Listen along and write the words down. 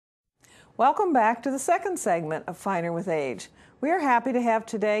Welcome back to the second segment of Finer with Age. We are happy to have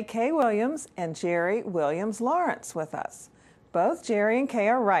today Kay Williams and Jerri Williams Lawrence with us. Both Jerri and Kay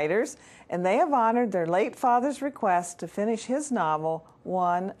are writers, and they have honored their late father's request to finish his novel,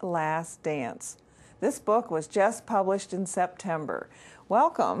 One Last Dance. This book was just published in September.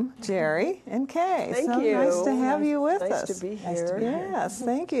 Welcome, Jerri and Kay. Thank so you. Nice to have you with us. Nice to be here. Yes,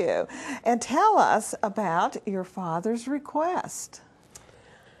 thank you. And tell us about your father's request.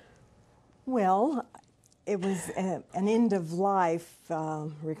 Well, it was an end-of-life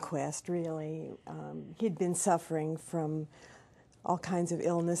request, really. He'd been suffering from all kinds of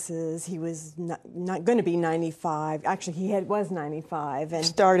illnesses. He was not going to be 95. Actually, he was 95. And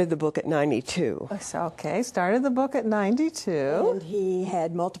started the book at 92. Okay, started the book at 92. And he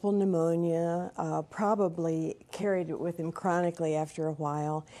had multiple pneumonia, probably carried it with him chronically after a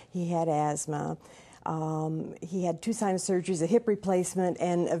while. He had asthma. He had 2 sinus surgeries, a hip replacement,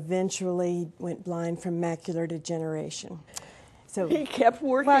 and eventually went blind from macular degeneration. So he kept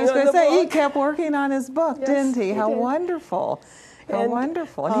working well, I was on going the to say, book. he kept working on his book, Yes, didn't he? How did. wonderful. How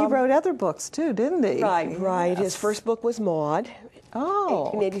wonderful. And he wrote other books, too, didn't he? Right, right. Yes. His first book was Maud. Oh.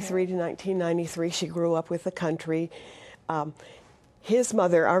 1883 to 1993. She grew up with the country. His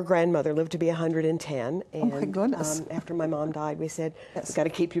mother, our grandmother, lived to be 110. And, oh, my goodness. After my mom died, we said, Yes. we've got to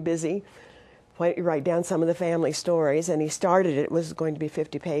keep you busy. Why don't you write down some of the family stories? And he started it. It was going to be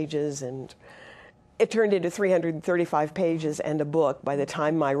 50 pages, and it turned into 335 pages and a book. By the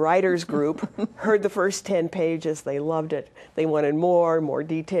time my writers group heard the first 10 pages, they loved it. They wanted more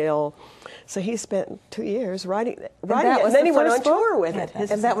detail. So he spent 2 years writing it, and then he went on tour with it.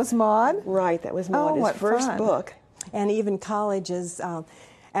 And that was Maud? Right, that was Maud, his first book. And even colleges,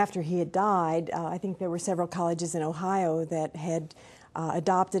 after he had died, I think there were several colleges in Ohio that had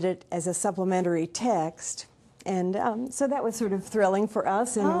adopted it as a supplementary text. And so that was sort of thrilling for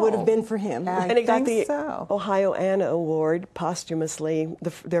us, and would have been for him. And he got the so. Ohioana Award posthumously,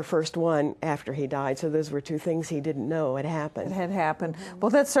 their first one after he died. So those were 2 things he didn't know had happened. It had happened.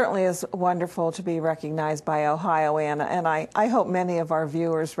 Well, that certainly is wonderful to be recognized by Ohioana, and I hope many of our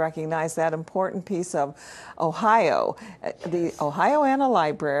viewers recognize that important piece of Ohio, the Ohioana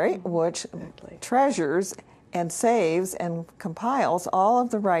Library, which treasures and saves and compiles all of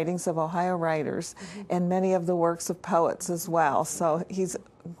the writings of Ohio writers and many of the works of poets as well. So he's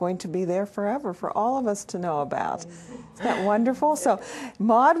going to be there forever for all of us to know about. Isn't that wonderful? So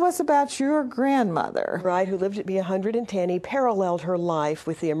Maud was about your grandmother. Right, who lived to be 110. He paralleled her life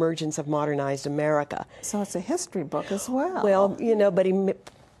with the emergence of modernized America. So it's a history book as well. Well, you know, but he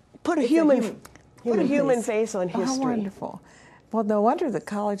put a human face on history. How wonderful. Well, no wonder the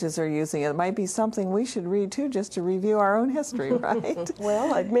colleges are using it. It might be something we should read, too, just to review our own history, right?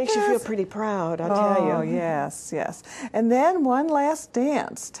 Well, it makes you feel pretty proud, I'll tell you. Oh, yes, yes. And then One Last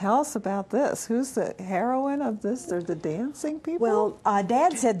Dance. Tell us about this. Who's the heroine of this? They're the dancing people? Well,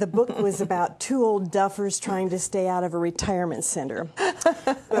 Dad said the book was about 2 old duffers trying to stay out of a retirement center.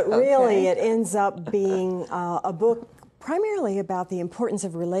 But really, it ends up being a book primarily about the importance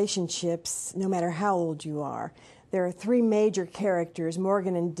of relationships, no matter how old you are. There are 3 major characters,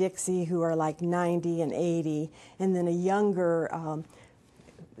 Morgan and Dixie, who are like 90 and 80, and then a younger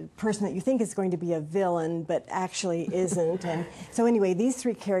person that you think is going to be a villain, but actually isn't. And so anyway, these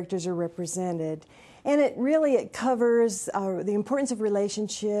 3 characters are represented. And it covers the importance of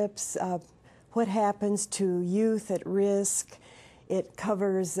relationships, what happens to youth at risk. It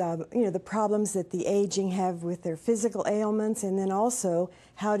covers the problems that the aging have with their physical ailments, and then also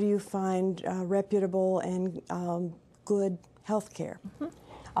how do you find reputable and good health care.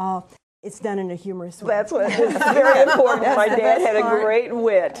 It's done in a humorous way. That's what is very important. My dad had a great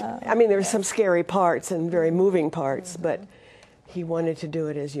wit. I mean, there's some scary parts and very moving parts, but he wanted to do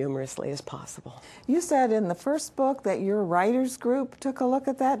it as humorously as possible. You said in the first book that your writers group took a look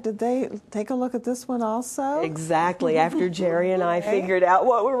at that. Did they take a look at this one also? Exactly, after Jerri and I figured out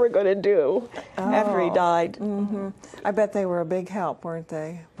what we were going to do after he died. I bet they were a big help, weren't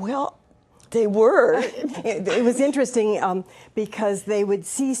they? Well, they were. It was interesting because they would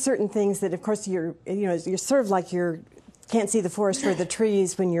see certain things that, of course, you're sort of like can't see the forest for the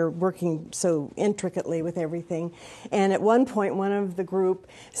trees when you're working so intricately with everything. And at one point, one of the group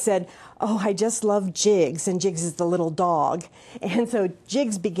said, "Oh, I just love Jiggs," and Jiggs is the little dog. And so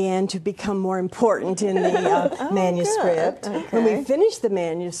Jiggs began to become more important in the manuscript. Okay. When we finished the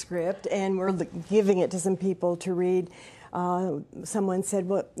manuscript and we're giving it to some people to read, someone said,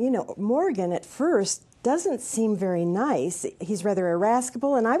 "Well, Morgan at first doesn't seem very nice. He's rather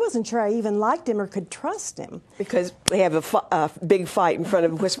irascible, and I wasn't sure I even liked him or could trust him." Because they have a big fight in front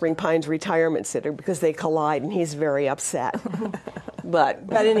of Whispering Pines Retirement Center because they collide, and he's very upset.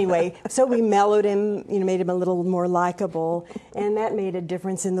 But anyway, so we mellowed him, made him a little more likable, and that made a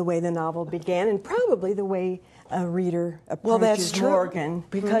difference in the way the novel began, and probably the way a reader approaches well, that's true. Morgan.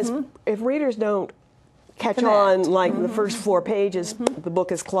 Because if readers don't catch on like the first 4 pages, the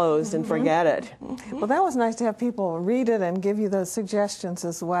book is closed and forget it. Well, that was nice to have people read it and give you those suggestions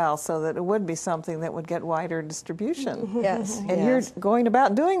as well, so that it would be something that would get wider distribution. Yes. And you're going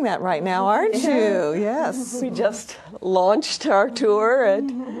about doing that right now, aren't you? Yes. We just launched our tour at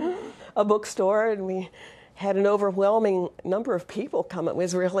a bookstore, and we had an overwhelming number of people come. It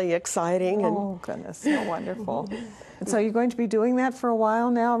was really exciting. And Oh, goodness, so wonderful. And so you're going to be doing that for a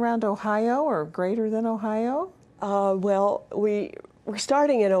while now around Ohio or greater than Ohio? well, we're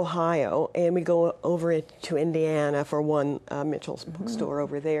starting in Ohio, and we go over to Indiana for one Mitchell's bookstore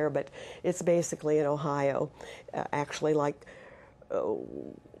over there, but it's basically in Ohio, actually like the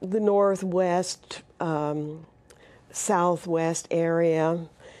northwest, southwest area.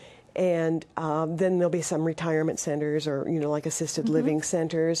 And then there'll be some retirement centers or, like assisted living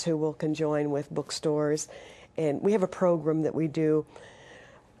centers who will conjoin with bookstores. And we have a program that we do.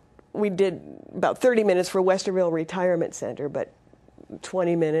 We did about 30 minutes for Westerville Retirement Center, but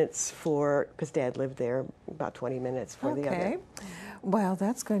 20 minutes because Dad lived there, about 20 minutes for the other. Okay. Well,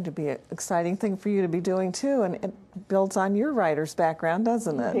 that's going to be an exciting thing for you to be doing, too, and it builds on your writer's background,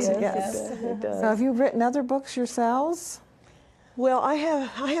 doesn't it? Yes, it does. So have you written other books yourselves? Well, I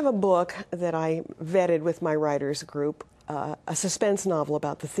have a book that I vetted with my writers group, a suspense novel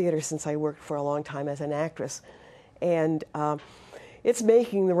about the theater, since I worked for a long time as an actress. And it's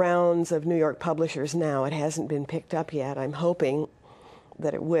making the rounds of New York publishers now. It hasn't been picked up yet. I'm hoping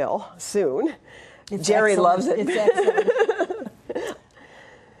that it will soon. Jerri loves it. It's excellent.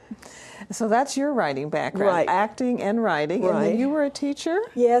 So that's your writing background, Right. acting and writing. And Right. then you were a teacher?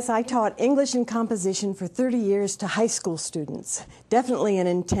 Yes, I taught English and composition for 30 years to high school students. Definitely an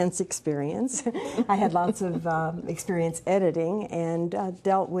intense experience. I had lots of experience editing and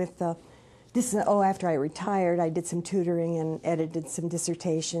dealt with after I retired, I did some tutoring and edited some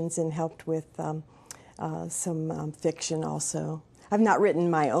dissertations and helped with some fiction also. I've not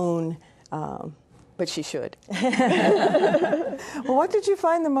written my own. But she should. Well, what did you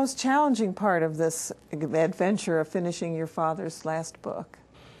find the most challenging part of this adventure of finishing your father's last book?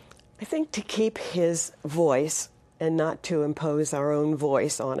 I think to keep his voice and not to impose our own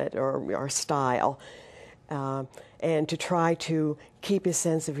voice on it or our style, and to try to keep his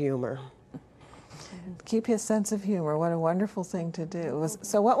sense of humor. Keep his sense of humor. What a wonderful thing to do.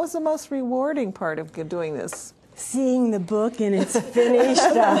 So what was the most rewarding part of doing this? Seeing the book in its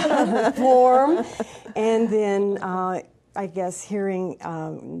finished form, and then I guess hearing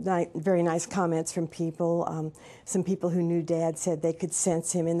very nice comments from people. Some people who knew Dad said they could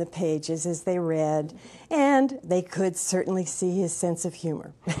sense him in the pages as they read, and they could certainly see his sense of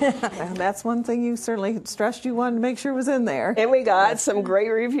humor. And that's one thing you certainly stressed you wanted to make sure was in there. And we got some great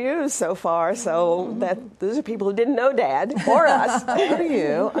reviews so far, so those are people who didn't know Dad or us. For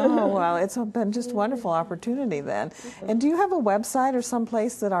you. Oh, well, it's been just a wonderful opportunity then. And do you have a website or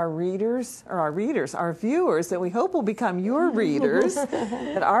someplace that our viewers, that we hope will become your readers,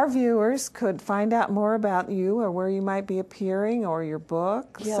 that our viewers could find out more about you or where you might be appearing or your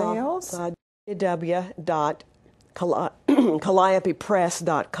book sales?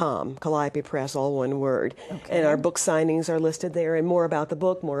 www.calliopepress.com. Calliope Press, all one word. Okay. And our book signings are listed there, and more about the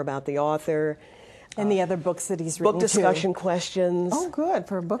book, more about the author. And the other books that he's written Book discussion questions. Oh, good.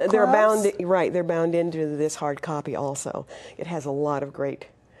 For book clubs? They're bound into this hard copy also. It has a lot of great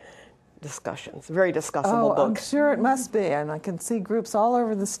discussions. Very discussable book. I'm sure it must be. And I can see groups all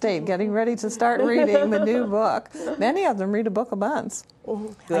over the state getting ready to start reading the new book. Many of them read a book a month.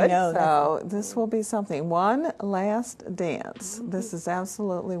 Good. I know. So this will be something. One Last Dance. This is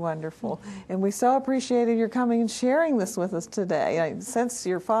absolutely wonderful. And we so appreciated your coming and sharing this with us today. I sense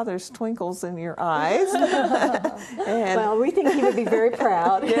your father's twinkles in your eyes. Well, we think he would be very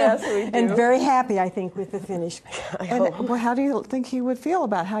proud. Yes, we do. And very happy, I think, with the finish. Well, how do you think he would feel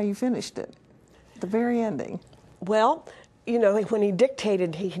about how you finished it? The very ending. Well, when he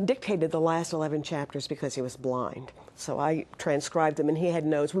dictated the last 11 chapters because he was blind. So I transcribed them, and he had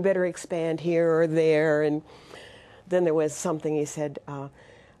notes. We better expand here or there. And then there was something he said,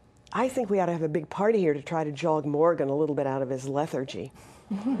 I think we ought to have a big party here to try to jog Morgan a little bit out of his lethargy.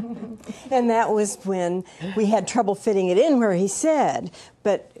 And that was when we had trouble fitting it in where he said.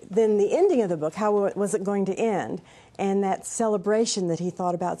 But then the ending of the book, how was it going to end? And that celebration that he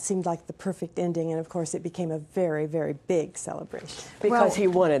thought about seemed like the perfect ending, and of course it became a very, very big celebration. Because he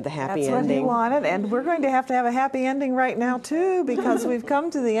wanted the happy ending. That's what he wanted, and we're going to have a happy ending right now too, because we've come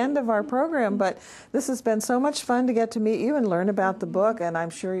to the end of our program. But this has been so much fun to get to meet you and learn about the book, and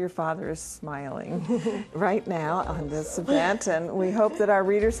I'm sure your father is smiling right now on this event, and we hope that our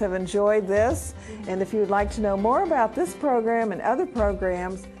readers have enjoyed this. And if you would like to know more about this program and other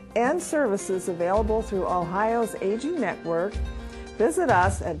programs and services available through Ohio's Aging Network, visit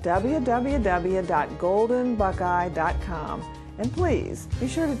us at www.goldenbuckeye.com. And please be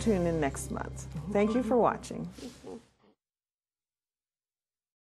sure to tune in next month. Thank you for watching.